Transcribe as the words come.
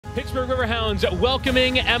Pittsburgh Riverhounds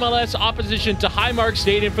welcoming MLS opposition to Highmark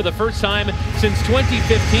Stadium for the first time since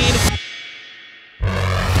 2015.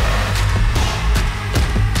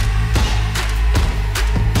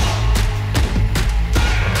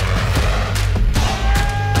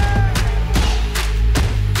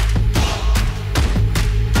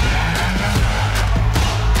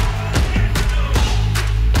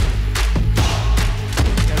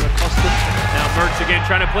 Again,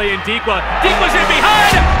 trying to play in Deekwa. Deekwa's in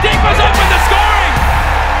behind. Deekwa's open the scoring.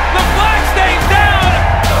 The flag stays down,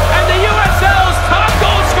 and the USL's top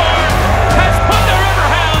goal scorer has put the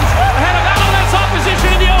Riverhounds ahead of MLS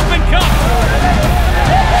opposition in the Open Cup.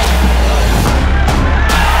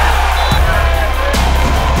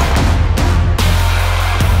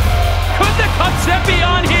 Could the Cupset be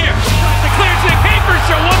on here? The clearance to Caper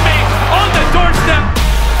Shawumbi on the doorstep.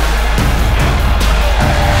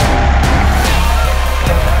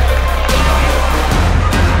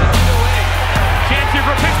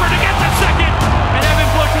 For Pittsburgh to get the second, and Evan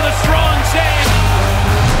Bush with a strong save.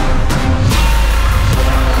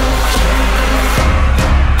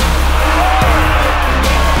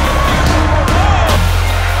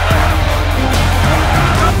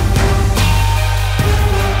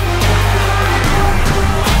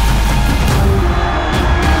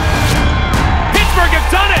 Pittsburgh have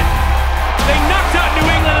done it. They knocked out New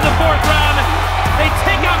England in the fourth round. They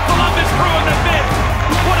take out Columbus Crew in the fifth.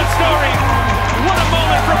 What a story. What a moment.